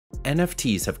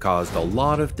NFTs have caused a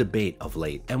lot of debate of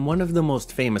late, and one of the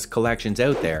most famous collections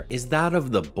out there is that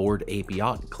of the Bored Ape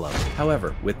Yacht Club.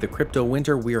 However, with the crypto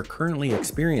winter we are currently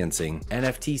experiencing,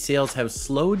 NFT sales have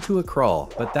slowed to a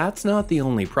crawl, but that's not the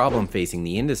only problem facing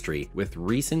the industry with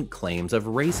recent claims of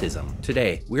racism.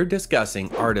 Today, we're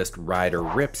discussing artist Ryder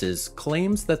Rips's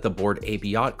claims that the Bored Ape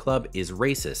Yacht Club is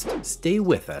racist. Stay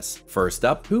with us. First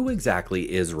up, who exactly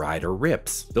is Ryder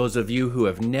Rips? Those of you who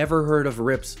have never heard of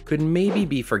Rips could maybe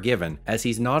be forgiven, as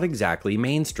he's not exactly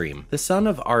mainstream. The son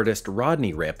of artist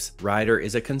Rodney Rips, Ryder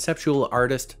is a conceptual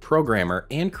artist, programmer,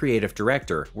 and creative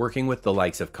director, working with the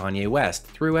likes of Kanye West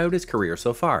throughout his career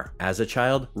so far. As a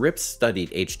child, Rips studied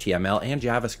HTML and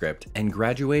JavaScript and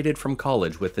graduated from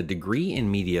college with a degree in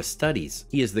media studies.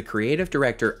 He is the creative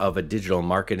director of a digital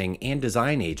marketing and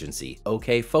design agency,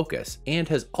 OK Focus, and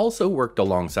has also worked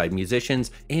alongside musicians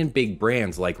and big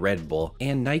brands like Red Bull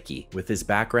and Nike. With his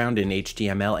background in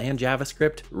HTML and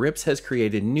JavaScript, Rips has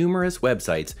created numerous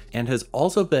websites and has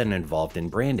also been involved in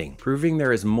branding, proving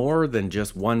there is more than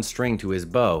just one string to his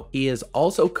bow. He has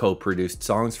also co-produced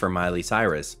songs for Miley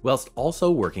Cyrus, whilst also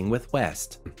working with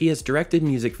West. He has directed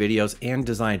music videos and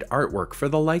designed artwork for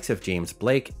the likes of James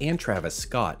Blake and Travis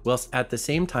Scott, whilst at the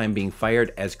same time being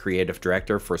fired as creative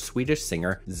director for Swedish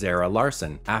singer Zara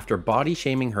Larsson after body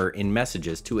shaming her in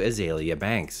messages to Azealia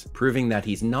Banks, proving that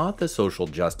he's not the social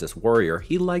justice warrior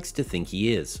he likes to think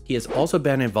he is. He has also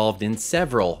been involved in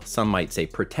several, some might say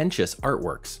pretentious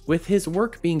artworks, with his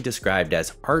work being described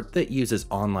as art that uses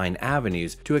online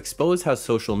avenues to expose how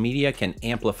social media can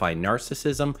amplify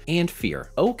narcissism and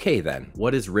fear. Okay then,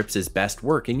 what is Rips's best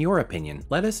work in your opinion?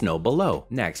 Let us know below.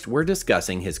 Next, we're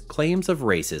discussing his claims of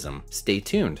racism. Stay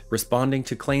tuned. Responding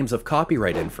to claims of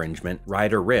copyright infringement,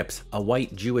 Ryder Rips, a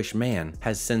white Jewish man,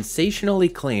 has sensationally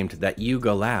claimed that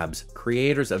Yuga Labs,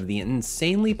 creators of the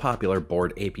insanely popular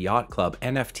Bored Ape Yacht Club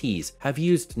NFTs, have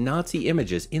used Nazi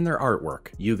images in their artwork.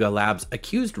 Yuga Labs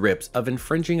accused Rips of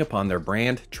infringing upon their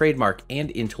brand, trademark,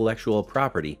 and intellectual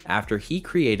property after he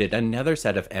created another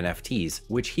set of NFTs,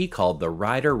 which he called the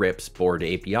Ryder Rips Bored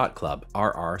Ape Yacht Club,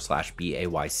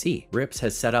 RR/BAYC. Rips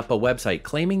has set up a website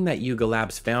claiming that Yuga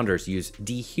Labs founders use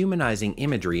dehumanizing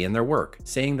imagery in their work,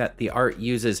 saying that the art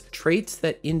uses traits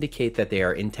that indicate that they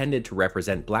are intended to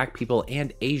represent Black people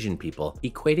and Asian people,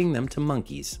 equating them to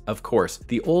monkeys. Of course,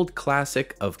 the old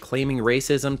classic of claiming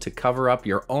racism to cover up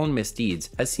your own misdeeds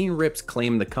has seen Rips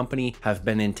claim the company have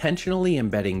been intentionally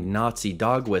embedding Nazi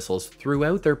dog whistles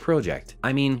throughout their project.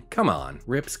 I mean, come on.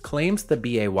 Rips claims the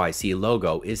BAYC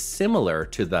logo is similar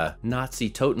to the Nazi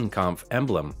Totenkopf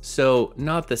emblem, so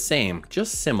not the same,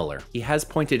 just similar. He has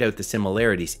pointed out the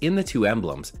similarities in the two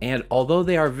emblems, and although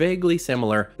they are vaguely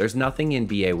similar, there's nothing in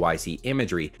BAYC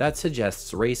imagery that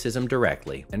suggests racism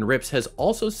directly. And Rips has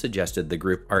also suggested the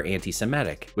group are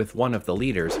anti-Semitic, with one of the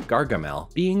leaders,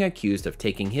 Gargamel, being accused of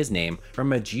taking his name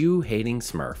from a Jew-hating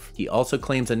Smurf. He also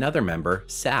claims another member,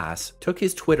 Sass, took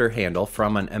his Twitter handle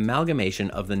from an amalgamation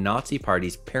of the Nazi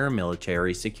Party's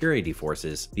paramilitary security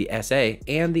forces, the SA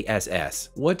and the SS.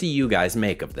 What do you guys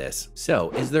make of this?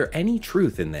 So, is there any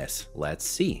truth in this? Let's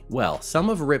see. Well, some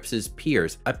of Rips's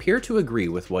peers appear to agree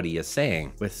with what he is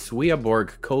saying, with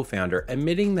Sweaborg co-founder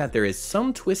admitting that there is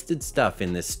some twisted stuff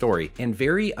in this story and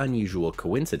very unusual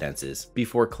coincidences,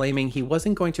 before claiming he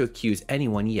wasn't going to accuse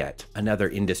anyone yet. Another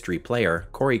industry player,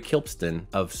 Corey Kilpston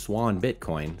of Swan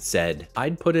Bitcoin, said,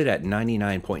 "I'd put it at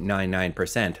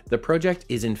 99.99%. The project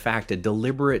is in fact a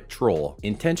deliberate troll,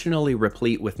 intentionally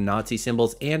replete with Nazi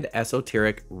symbols and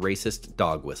esoteric racist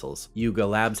dog whistles." Yuga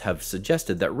Labs have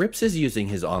suggested that Rips is using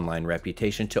his online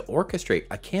reputation to orchestrate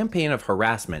a campaign of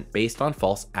harassment based on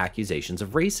false accusations of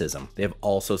racism. They have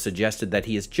also suggested that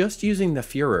he is just using the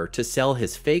furor to sell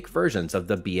his fake versions of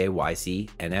the BAYC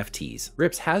NFTs.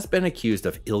 Rips has been accused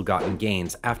of ill-gotten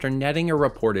gains after netting a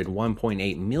reported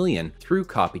 1.8 million through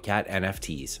copycat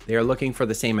NFTs. They are looking for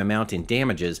the same amount in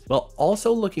damages, while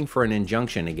also looking for an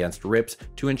injunction against Rips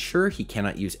to ensure he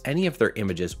cannot use any of their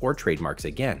images or trademarks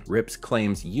again. Rips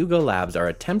claims Yuga Labs are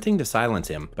attempting to silence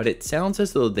him, but it sounds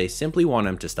as though they simply want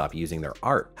him to stop using their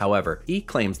art. However, he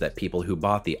claims that people who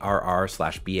bought the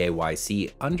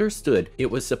RR/BAYC understood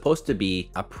it was supposed to be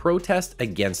a protest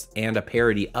against and a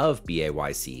parody of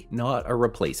BAYC, not a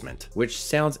replacement, which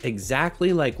sounds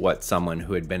exactly like what someone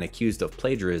who had been accused of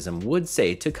plagiarism would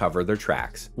say to cover their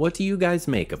tracks. What do you guys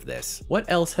make of this? What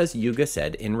else has Yuga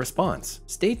said in response?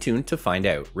 Stay tuned to find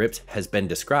out. Rips has been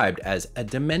described as a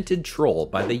demented troll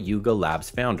by the Yuga Labs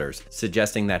founders,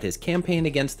 suggesting that his campaign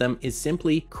against them is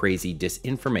simply crazy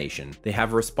disinformation. They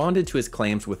have responded to his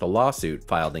claims with a lawsuit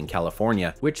filed in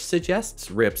California, which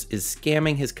suggests Rips is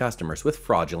scamming his customers with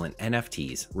fraudulent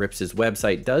NFTs. Rips's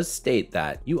website does state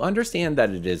that you understand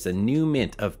that it is a new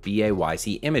mint of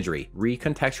BAYC Imagery,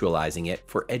 recontextualizing it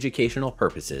for educational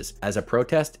purposes as a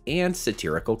protest and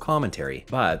satirical commentary.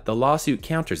 But the lawsuit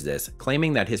counters this,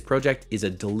 claiming that his project is a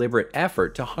deliberate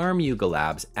effort to harm Yuga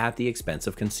Labs at the expense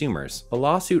of consumers. The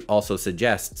lawsuit also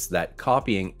suggests that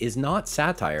copying is not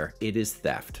satire, it is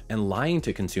theft, and lying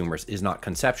to consumers is not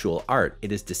conceptual art,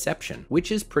 it is deception,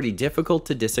 which is pretty difficult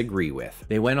to disagree with.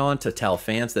 They went on to tell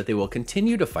fans that they will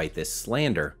continue to fight this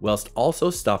slander, whilst also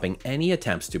stopping any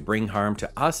attempts to bring harm to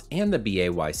us and the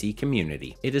BAYC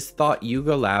community. It is thought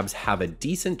Yuga Labs have a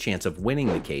decent chance of winning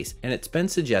the case, and it's been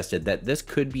suggested that this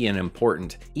could be an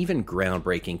important, even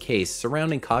groundbreaking case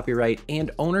surrounding copyright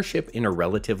and ownership in a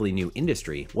relatively new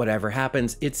industry. Whatever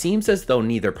happens, it seems as though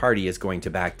neither party is going to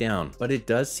back down, but it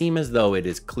does seem as though it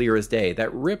is clear as day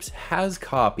that Rips has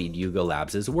copied Yuga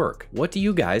Labs' work. What do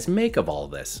you guys make of all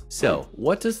this? So,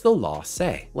 what does the law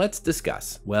say? Let's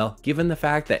discuss. Well, given the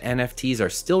fact that NFTs are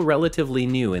still relatively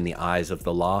new in the eyes of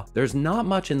the law, there's not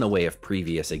much in the way of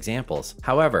previous examples.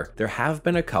 However, there have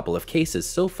been a couple of cases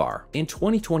so far. In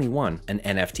 2021, an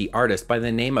NFT artist by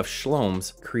the name of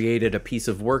Shlomes created a piece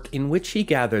of work in which he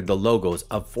gathered the logos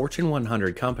of Fortune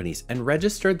 100 companies and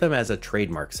registered them as a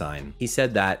trademark sign. He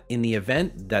said that in the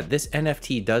event that this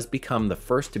NFT does become the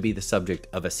first to be the subject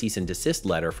of a cease and desist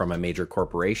letter from a major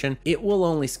corporation, it will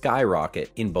only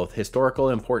skyrocket in both historical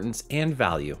importance and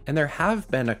value. And there have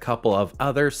been a couple of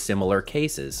other similar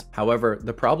cases. However,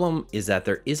 the problem is that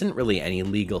there isn't really any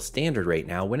legal standard right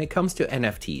now when it comes to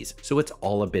NFTs, so it's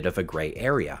all a bit of a gray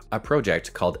area. A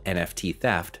project called NFT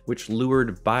Theft, which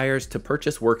lured buyers to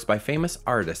purchase works by famous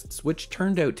artists which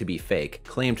turned out to be fake,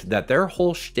 claimed that their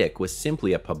whole shtick was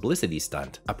simply a publicity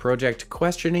stunt. A project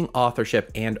questioning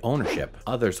authorship and ownership.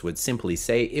 Others would simply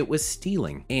say it was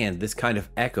stealing, and this kind of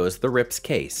echoes the Rips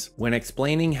case. When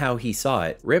explaining how he saw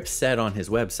it, Rips said on his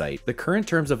website, "The current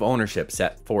terms of ownership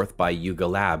set forth by Yuga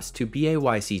Labs to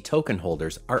BAYC token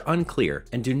holders are unclear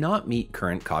and do not meet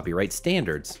current copyright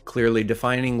standards. Clearly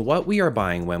defining what we are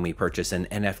buying when we purchase an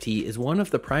NFT is one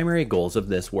of the primary goals of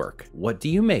this work. What do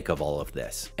you make of all of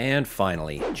this?" And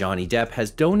finally, Johnny Depp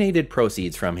has donated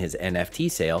proceeds from his NFT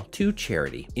sale to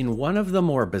charity. In one of the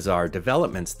more bizarre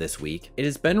developments this week, it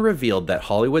has been revealed that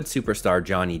Hollywood superstar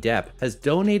Johnny Depp has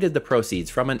donated the proceeds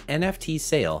from an NFT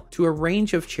sale to a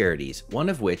range of charities, one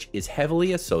of which is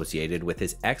heavily associated with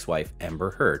his ex-wife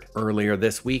Amber Heard. Earlier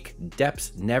this week,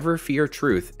 Depp's Never Fear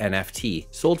Truth NFT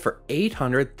sold for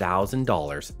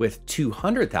 $800,000, with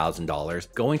 $200,000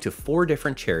 going to 4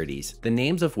 different charities, the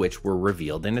names of which were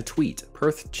revealed in a tweet.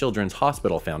 Perth Children's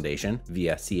Hospital Foundation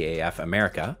via CAF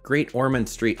America, Great Ormond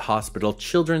Street Hospital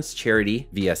Children's Charity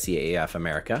via CAF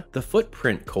America, the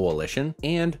Footprint Coalition,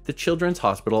 and the Children's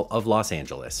Hospital of Los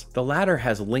Angeles. The latter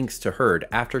has links to Heard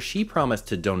after she promised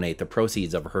to donate the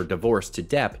proceeds of her divorce to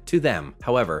Depp to them.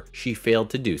 However, she failed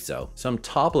to do so. Some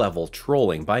top-level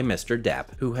trolling by Mr.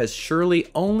 Depp, who has surely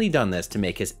only done this to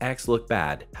make his ex look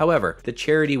bad. However, the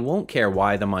charity won't care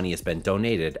why the money has been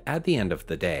donated at the end of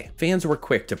the day. Fans were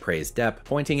quick to praise Depp,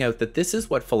 pointing out that this is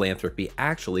what philanthropy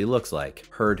actually looks like.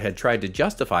 Heard had tried to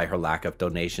justify her lack of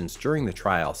donations during the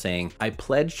trial, saying, "I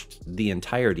pledged the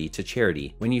entirety to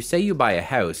charity. When you say you buy a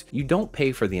house, you don't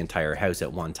pay for the entire house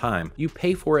at one time, you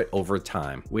pay for it over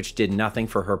time," which did nothing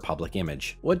for her public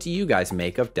image. What do you guys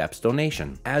make of Depp's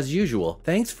donation? As usual,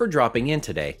 thanks for dropping in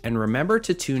today, and remember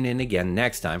to tune in again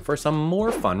next time for some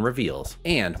more fun reveals.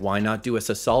 And why not do us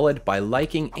a solid by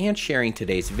liking and sharing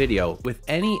today's video with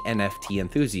any NFT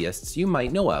enthusiasts you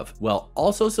might know of, while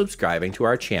also subscribing to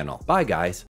our channel. Bye guys!